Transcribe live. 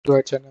To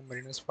our channel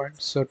Marinus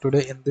Point. So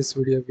today in this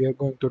video we are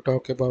going to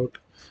talk about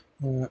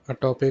a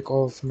topic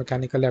of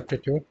mechanical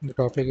aptitude. The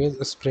topic is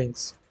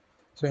springs.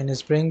 So in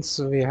springs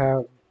we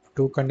have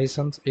two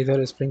conditions: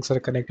 either springs are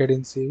connected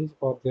in series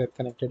or they are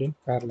connected in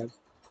parallel.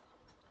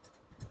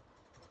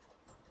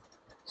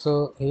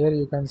 So here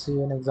you can see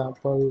an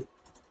example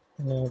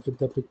with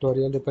the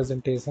pictorial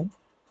representation.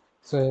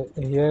 So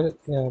here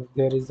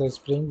there is a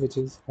spring which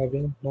is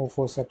having no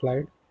force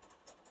applied.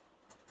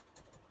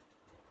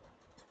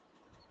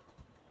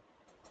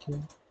 Okay,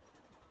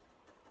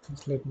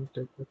 just let me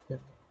take the pen.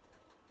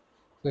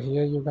 So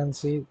here you can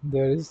see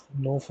there is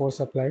no force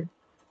applied.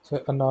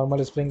 So a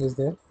normal spring is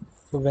there.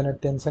 So when a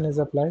tension is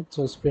applied,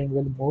 so spring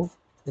will move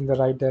in the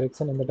right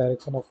direction, in the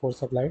direction of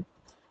force applied.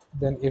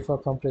 Then if a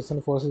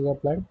compression force is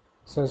applied,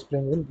 so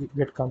spring will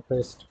get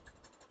compressed,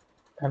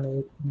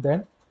 and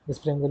then the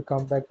spring will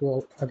come back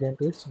to again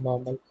to its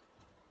normal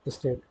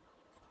state.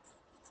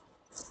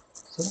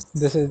 So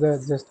this is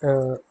the just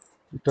a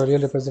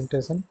pictorial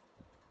representation.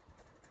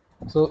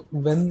 So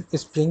when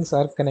springs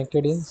are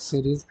connected in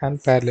series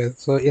and parallel.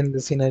 So in the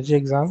synergy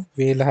exam,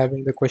 we'll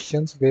having the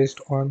questions based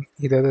on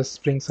either the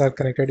springs are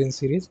connected in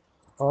series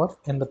or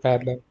in the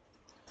parallel.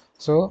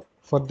 So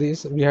for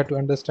this, we have to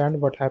understand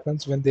what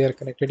happens when they are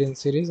connected in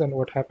series and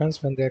what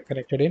happens when they are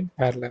connected in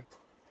parallel.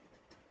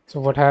 So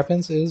what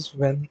happens is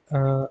when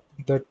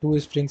the two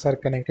springs are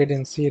connected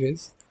in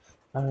series,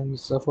 and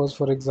suppose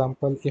for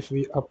example, if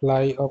we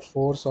apply a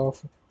force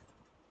of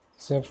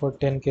say for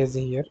 10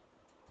 kg here.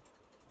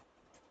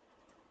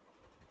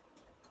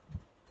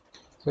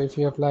 So if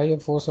you apply a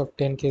force of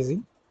 10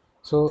 kg,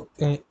 so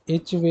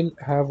each will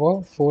have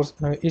a force,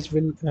 each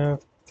will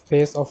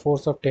face a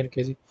force of 10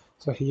 kg.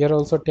 So here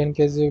also 10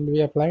 kg will be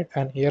applied,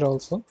 and here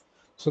also.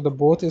 So the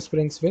both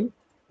springs will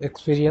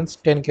experience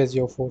 10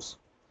 kg of force.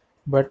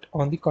 But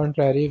on the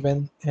contrary,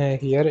 when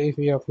here if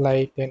we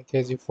apply 10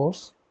 kg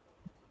force,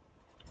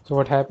 so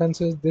what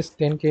happens is this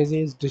 10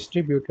 kg is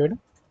distributed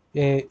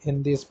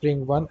in the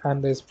spring 1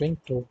 and the spring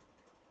 2.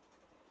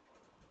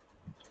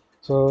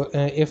 So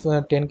if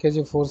 10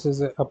 kg force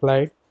is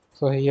applied,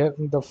 so here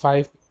the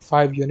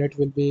 5 unit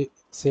will be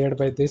shared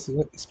by this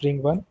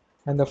spring 1,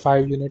 and the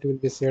 5 unit will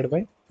be shared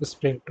by the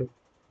spring 2,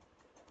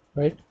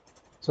 right?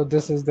 So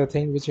this is the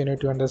thing which you need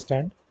to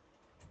understand.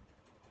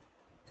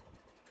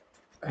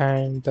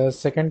 And the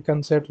second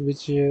concept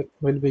which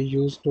will be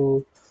used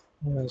to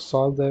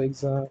solve the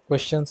exam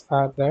questions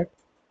are that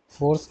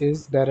force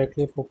is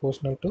directly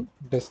proportional to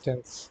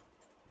distance,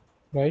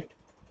 right?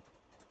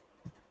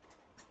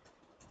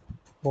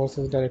 Force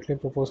is directly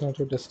proportional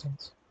to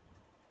distance,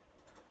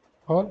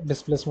 or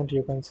displacement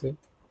you can say,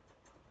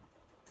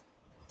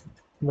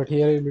 but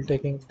here you'll be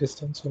taking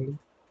distance only.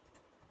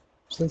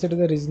 Since it is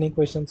a reasoning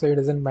question, so it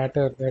doesn't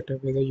matter that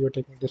whether you're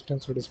taking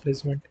distance or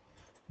displacement,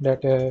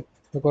 that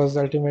because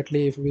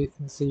ultimately if we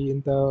see in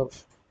the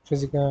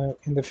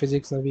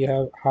physics we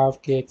have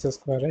half kx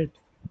square, right,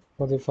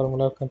 for the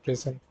formula of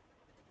compression.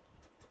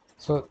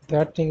 So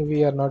that thing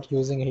we are not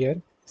using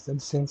here,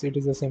 since it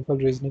is a simple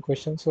reasoning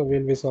question, so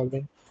we'll be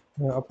solving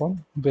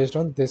upon based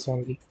on this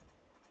only.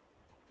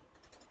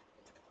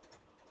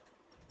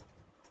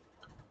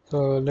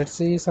 So let's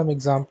see some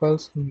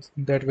examples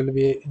that will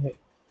be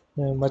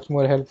much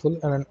more helpful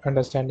in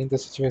understanding the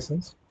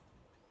situations.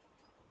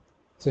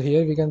 So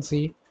here we can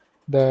see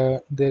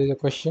there is a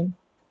question.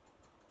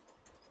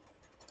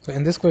 So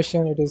in this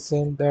question it is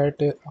saying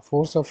that a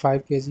force of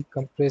 5 kg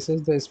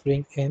compresses the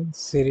spring in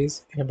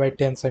series by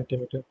 10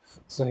 centimeter.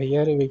 So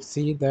here we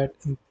see that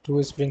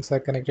two springs are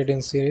connected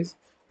in series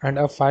and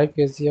a 5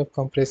 kg of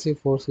compressive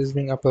force is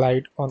being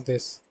applied on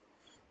this.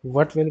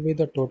 What will be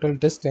the total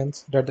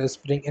distance that the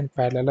spring in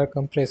parallel are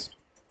compressed?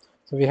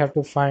 So we have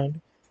to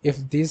find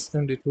if these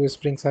two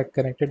springs are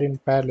connected in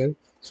parallel,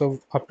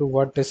 so up to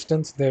what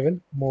distance they will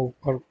move,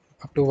 or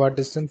up to what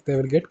distance they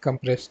will get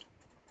compressed.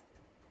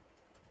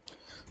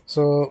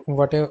 So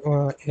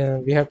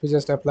we have to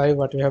just apply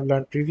what we have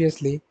learned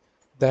previously,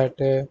 that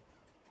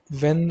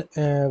when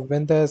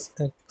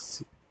the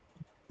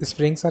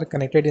springs are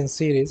connected in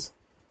series,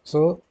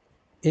 so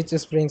each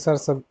springs are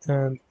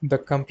the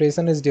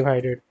compression is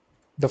divided.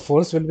 The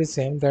force will be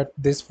same, that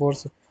this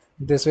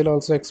will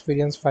also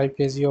experience 5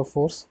 kg of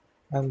force,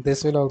 and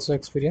this will also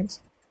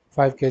experience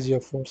 5 kg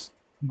of force,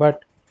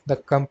 but the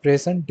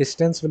compression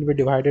distance will be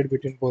divided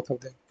between both of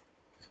them.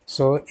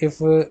 So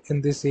if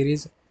in this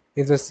series,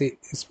 if the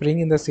spring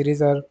in the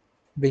series are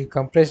being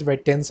compressed by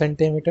 10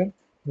 centimeter,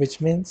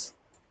 which means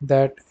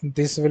that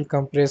this will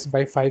compress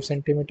by 5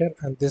 centimeter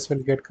and this will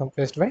get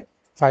compressed by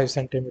 5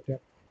 centimeter,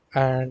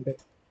 and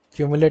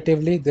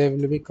cumulatively they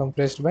will be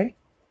compressed by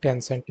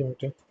 10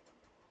 centimeter.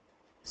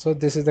 So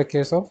this is the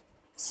case of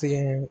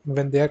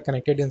when they are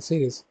connected in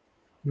series.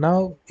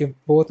 Now if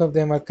both of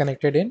them are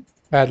connected in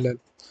parallel,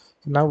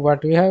 now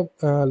what we have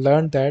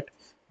learned that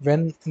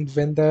when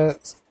the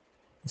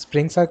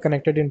springs are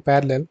connected in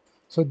parallel,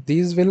 so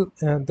these will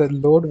the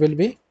load will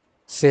be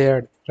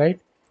shared, right?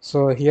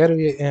 So here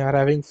we are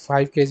having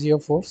 5 kg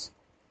of force.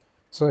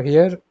 So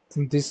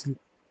this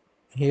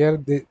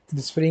the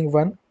spring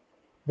 1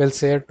 will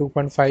share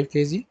 2.5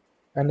 kg,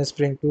 and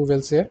spring 2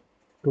 will share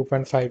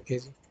 2.5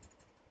 kg.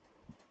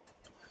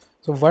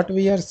 So what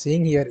we are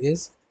seeing here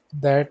is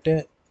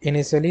that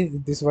initially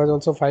this was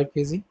also 5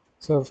 kg.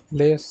 So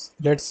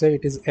let's say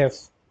it is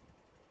F.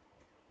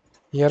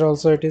 Here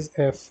also it is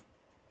F,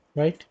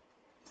 right?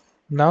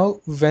 Now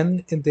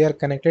when they are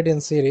connected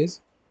in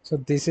series, so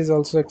this is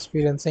also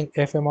experiencing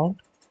F amount.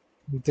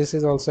 This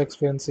is also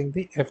experiencing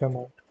the F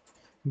amount.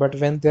 But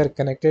when they are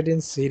connected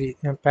in series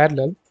in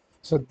parallel,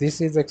 so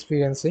this is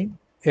experiencing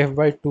F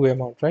by 2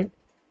 amount, right?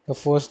 The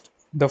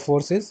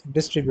force is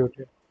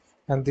distributed,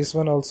 and this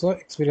one also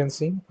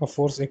experiencing a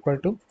force equal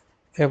to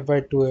F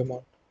by 2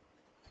 amount.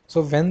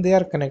 So when they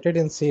are connected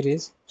in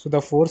series, so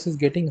the force is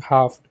getting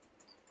halved.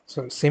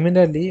 So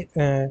similarly,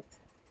 and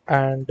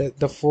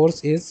the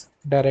force is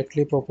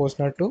directly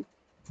proportional to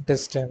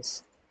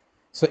distance.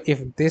 So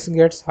if this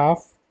gets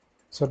half,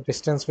 so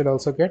distance will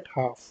also get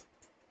half,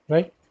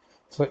 right?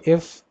 So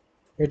if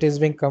it is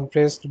being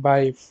compressed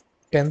by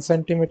 10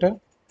 centimeter,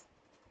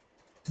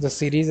 the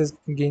series is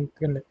being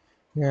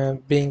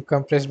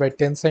compressed by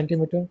 10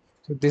 centimeter.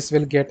 So this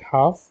will get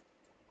half,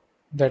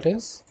 that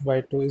is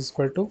y2 is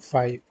equal to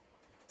 5.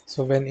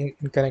 So when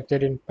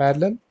connected in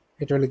parallel,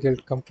 it will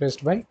get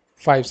compressed by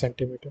 5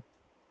 centimeter.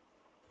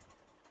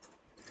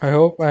 I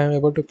hope I am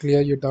able to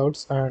clear your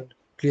doubts and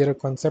clear a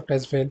concept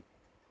as well.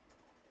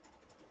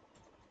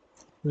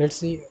 Let's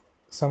see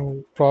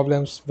some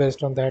problems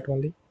based on that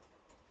only.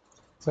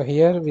 So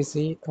here we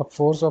see a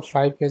force of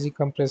 5 kg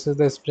compresses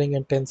the spring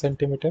in 10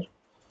 centimeter.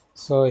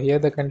 So here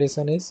the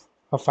condition is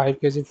a 5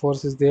 kg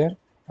force is there,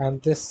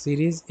 and this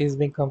series is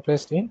being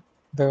compressed in,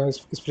 the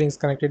springs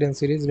connected in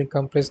series being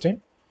compressed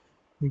in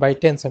by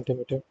 10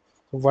 centimeter.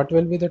 So what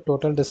will be the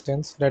total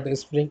distance that the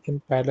spring in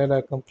parallel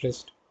are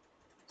compressed?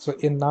 So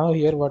in now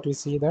here what we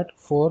see that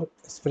 4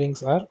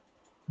 springs are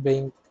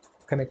being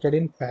connected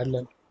in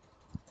parallel.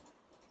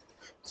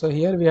 So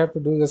here we have to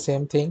do the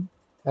same thing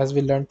as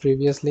we learned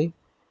previously.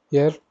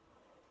 Here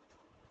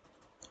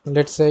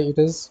let's say it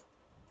is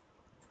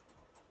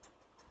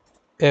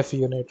F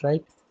unit,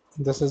 right?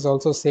 This is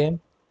also same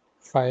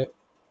 5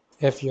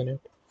 F unit.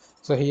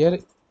 So here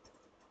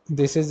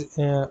this is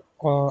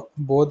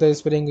both the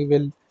spring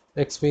will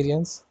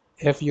experience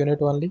F unit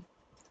only,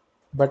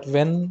 but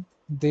when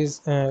they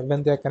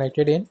are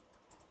connected in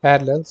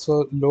parallel,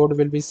 so load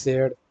will be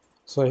shared.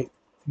 So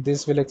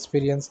this will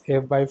experience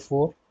F by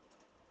 4.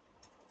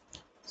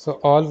 So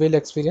all will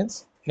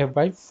experience F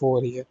by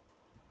 4 here,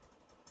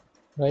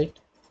 right?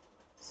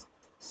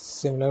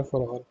 Similar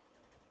for all.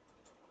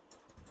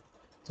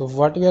 So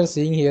what we are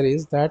seeing here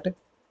is that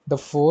the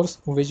force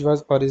which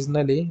was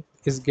originally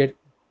is get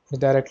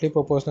directly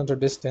proportional to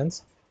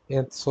distance.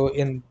 And so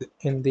in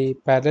the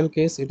parallel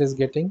case, it is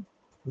getting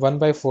 1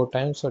 by 4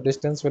 times. So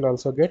distance will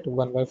also get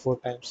 1 by 4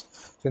 times.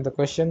 So in the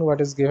question,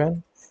 what is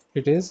given?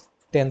 It is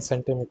 10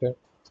 centimeter.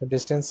 So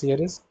distance here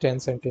is 10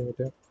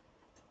 centimeter.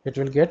 It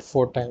will get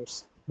 4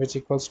 times, which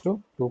equals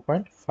to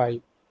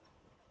 2.5.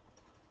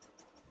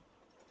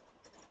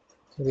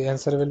 So the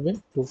answer will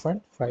be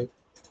 2.5.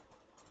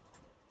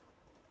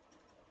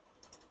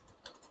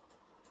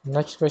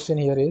 Next question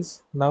here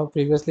is, now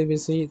previously we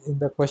see in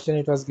the question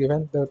it was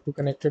given the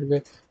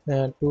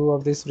two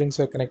of these springs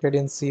were connected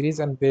in series,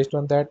 and based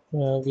on that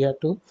we have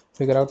to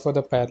figure out for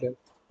the parallel.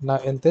 Now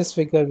in this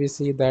figure we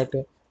see that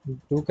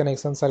two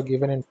connections are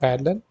given in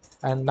parallel,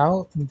 and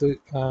now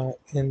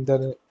in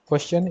the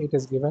question it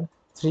is given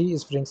three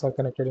springs are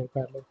connected in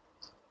parallel.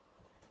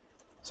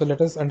 So let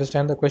us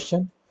understand the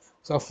question.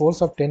 So a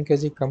force of 10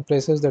 kg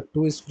compresses the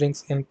two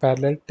springs in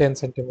parallel 10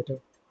 centimeter.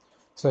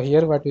 So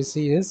here what we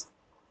see is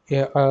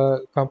a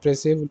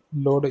compressive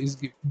load is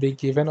being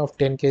given of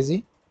 10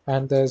 kg,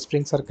 and the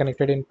springs are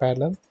connected in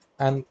parallel,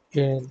 and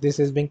this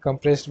is being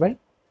compressed by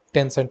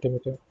 10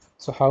 centimeter.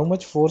 So how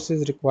much force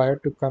is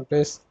required to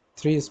compress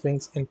three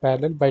springs in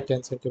parallel by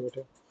 10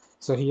 centimeter?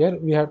 So here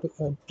we have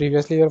to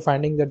previously we were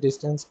finding the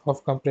distance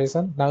of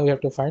compression. Now we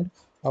have to find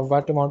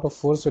what amount of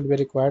force will be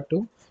required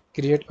to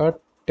create a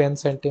 10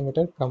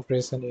 centimeter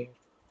compression here.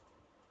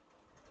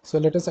 So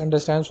let us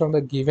understand from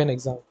the given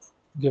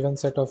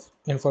set of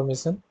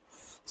information.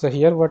 So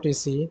here what we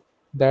see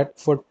that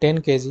for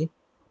 10 kg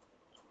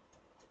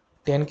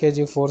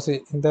force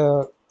in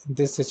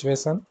this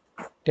situation,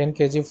 10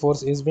 kg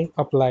force is being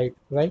applied,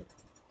 right?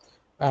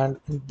 And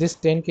this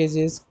 10 kg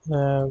is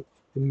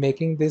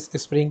making this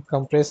spring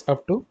compress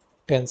up to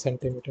 10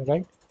 centimeter,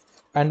 right?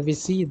 And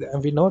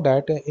we know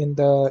that in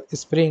the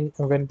spring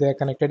when they are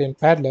connected in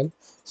parallel,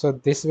 so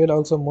this will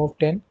also move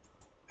 10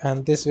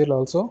 and this will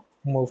also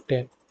move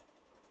 10,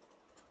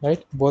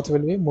 right? Both will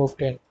be moved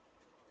 10.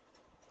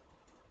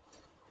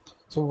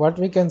 So what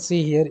we can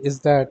see here is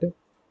that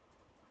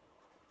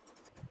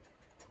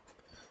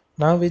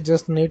now we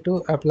just need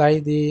to apply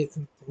the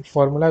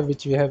formula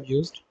which we have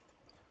used.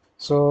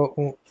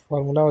 So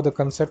formula or the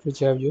concept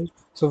which we have used.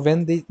 So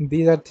when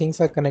these are things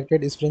are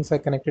connected, springs are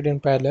connected in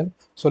parallel,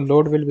 so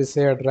load will be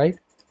shared, right?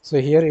 So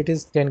here it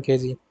is 10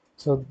 kg.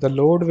 So the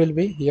load will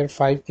be here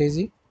 5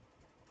 kg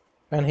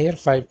and here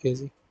 5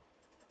 kg,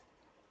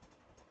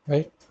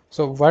 right?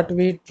 So what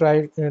we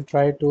try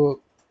to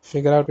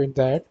figure out with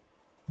that,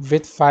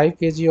 with 5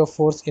 kg of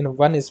force in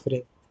one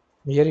spring.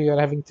 Here you are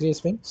having 3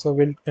 springs, so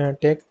we'll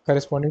take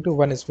corresponding to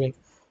one spring.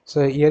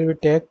 So here we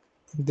take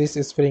this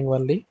spring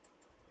only.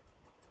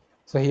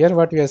 So here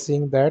what we are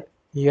seeing that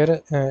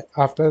here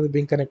after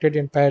being connected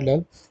in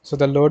parallel, so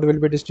the load will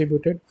be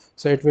distributed.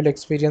 So it will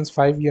experience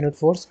 5 unit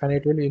force and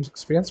it will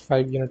experience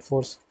 5 unit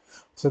force.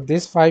 So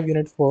this 5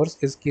 unit force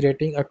is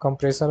creating a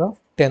compression of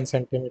 10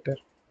 centimeter.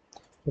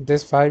 So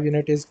this 5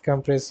 unit is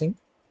compressing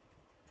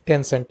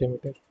 10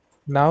 centimeter.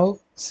 Now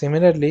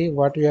similarly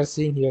what we are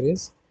seeing here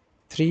is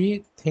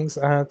three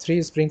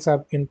springs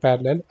are in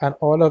parallel and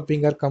all of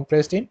being are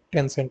compressed in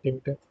 10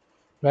 centimeter,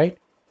 right?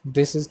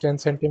 This is 10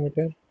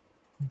 centimeter,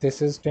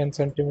 this is 10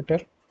 centimeter,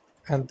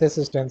 and this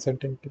is 10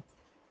 centimeter.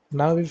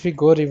 Now if we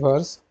go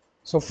reverse,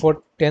 so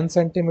for 10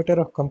 centimeter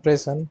of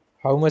compression,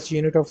 how much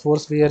unit of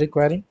force we are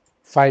requiring?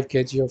 5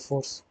 kg of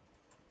force.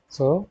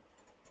 So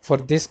for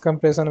this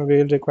compression we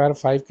will require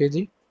 5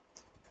 kg,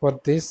 for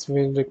this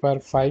we will require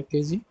 5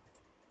 kg,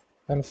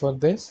 and for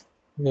this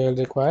we will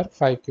require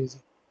 5 kg.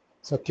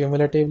 So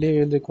cumulatively we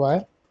will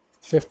require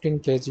 15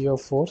 kg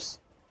of force,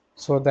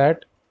 so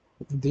that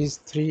these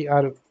three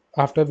are,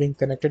 after being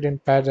connected in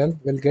parallel,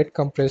 will get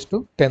compressed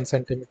to 10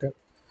 centimeter.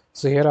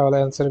 So here our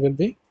answer will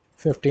be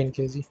 15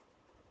 kg.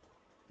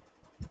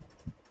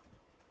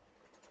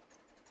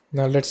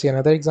 Now let's see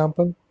another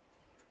example.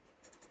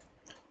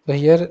 So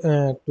here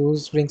two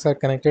springs are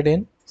connected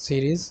in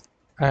series,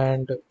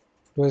 and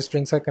two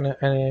springs are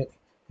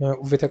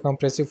with a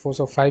compressive force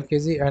of 5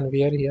 kg, and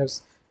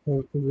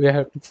we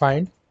have to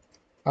find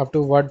up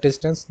to what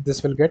distance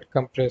this will get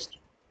compressed.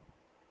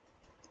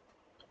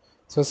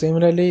 So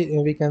similarly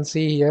we can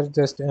see here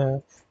just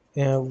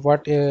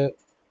what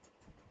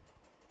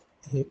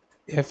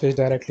F is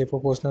directly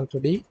proportional to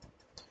D,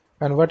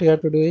 and what you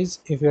have to do is,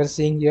 if you are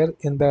seeing here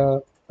in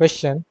the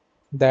question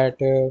that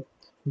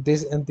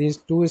these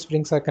two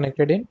springs are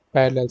connected in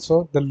parallel,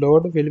 so the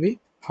load will be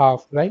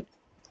half, right?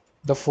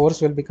 The force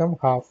will become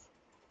half,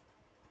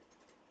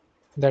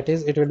 that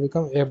is it will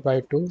become F by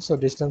 2, so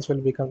distance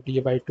will become D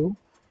by 2.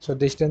 So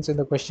distance in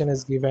the question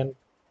is given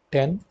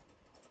 10,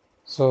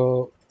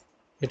 so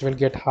it will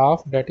get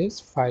half, that is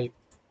 5.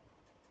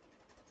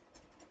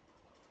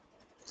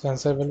 So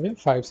answer will be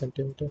 5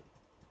 centimeter.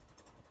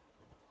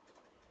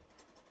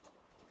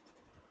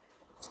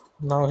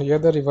 Now here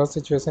the reverse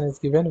situation is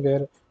given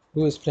where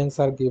two springs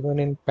are given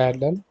in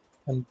parallel,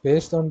 and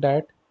based on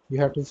that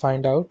you have to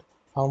find out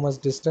how much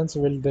distance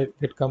will they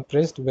get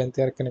compressed when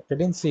they are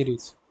connected in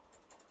series.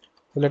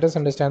 So let us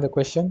understand the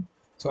question.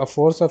 So a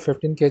force of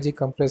 15 kg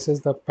compresses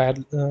the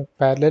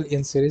parallel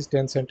in series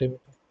 10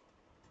 centimeter.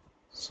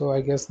 So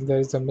I guess there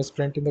is a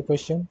misprint in the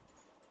question.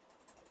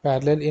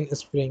 Parallel in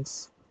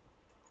springs.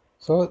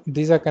 So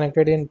these are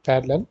connected in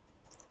parallel.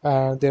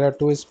 There are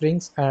two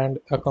springs and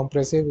a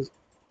compressive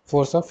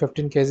force of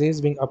 15 kg is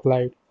being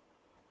applied.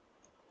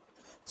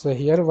 So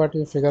here what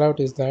we figure out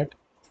is that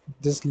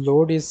this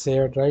load is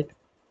shared, right?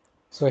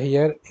 So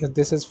here if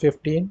this is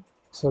 15,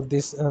 so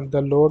this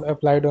the load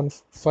applied on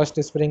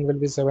first spring will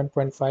be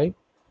 7.5,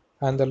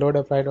 and the load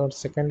applied on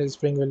second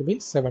spring will be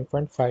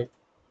 7.5.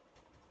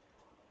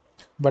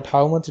 But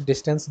how much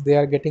distance they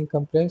are getting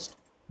compressed?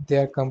 They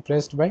are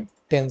compressed by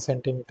 10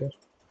 centimeter.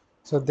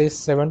 So this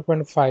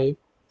 7.5,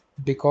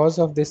 because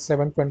of this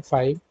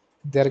 7.5,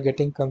 they are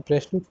getting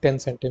compressed to 10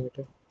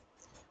 centimeter.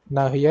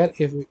 Now here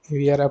if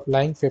we are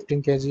applying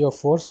 15 kg of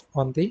force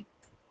on the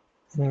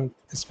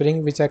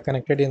spring which are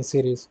connected in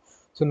series.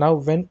 So now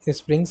when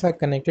springs are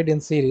connected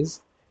in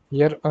series,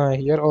 here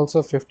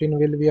also 15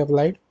 will be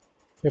applied,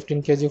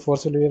 15 kg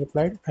force will be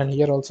applied, and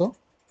here also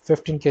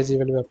 15 kg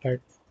will be applied,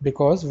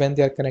 because when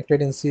they are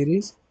connected in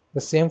series,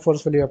 the same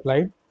force will be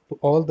applied to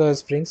all the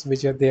springs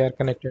which are they are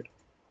connected.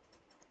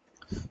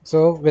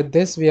 So with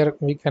this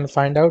we can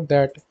find out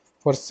that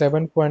for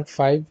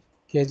 7.5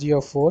 kg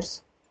of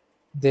force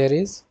there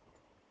is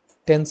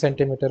 10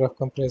 centimeter of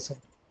compression.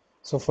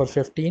 So for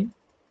 15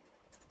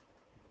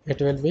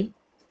 it will be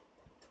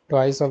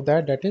twice of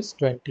that, that is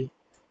 20.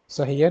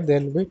 So here there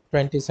will be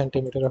 20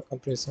 centimeter of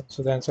compression,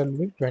 so the answer will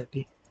be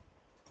 20.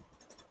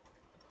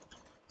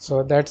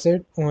 So that's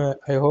it.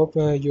 I hope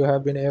you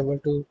have been able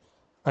to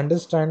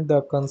understand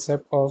the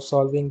concept of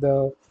solving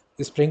the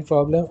spring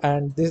problem,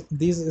 and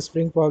these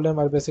spring problem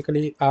are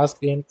basically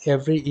asked in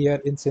every year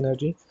in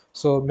synergy.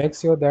 So make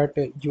sure that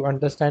you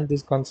understand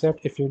this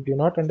concept. If you do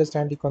not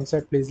understand the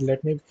concept, please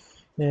let me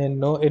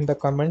know in the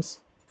comments.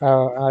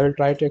 I will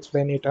try to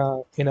explain it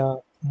in a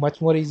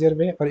much more easier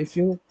way, or if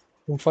you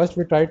first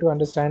we try to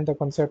understand the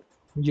concept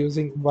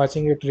using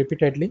watching it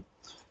repeatedly,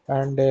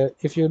 and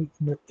if you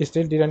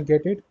still didn't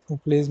get it,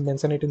 please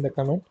mention it in the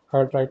comment.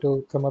 I'll try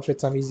to come up with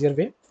some easier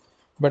way,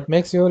 but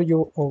make sure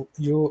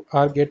you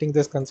are getting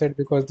this concept,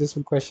 because this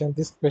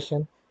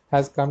question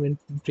has come in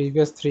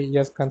previous 3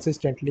 years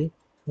consistently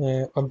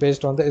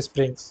based on the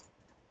springs.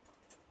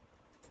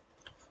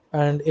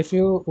 And if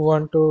you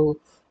want to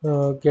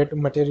get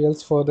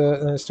materials for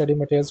the study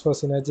materials for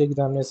synergy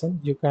examination,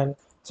 you can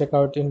check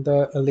out in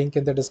the link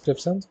in the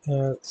description.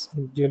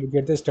 You'll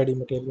get the study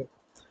material.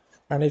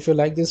 And if you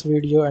like this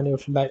video and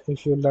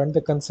if you learn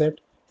the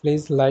concept,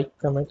 Please like,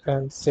 comment,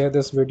 and share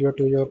this video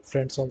to your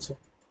friends also.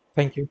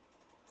 Thank you.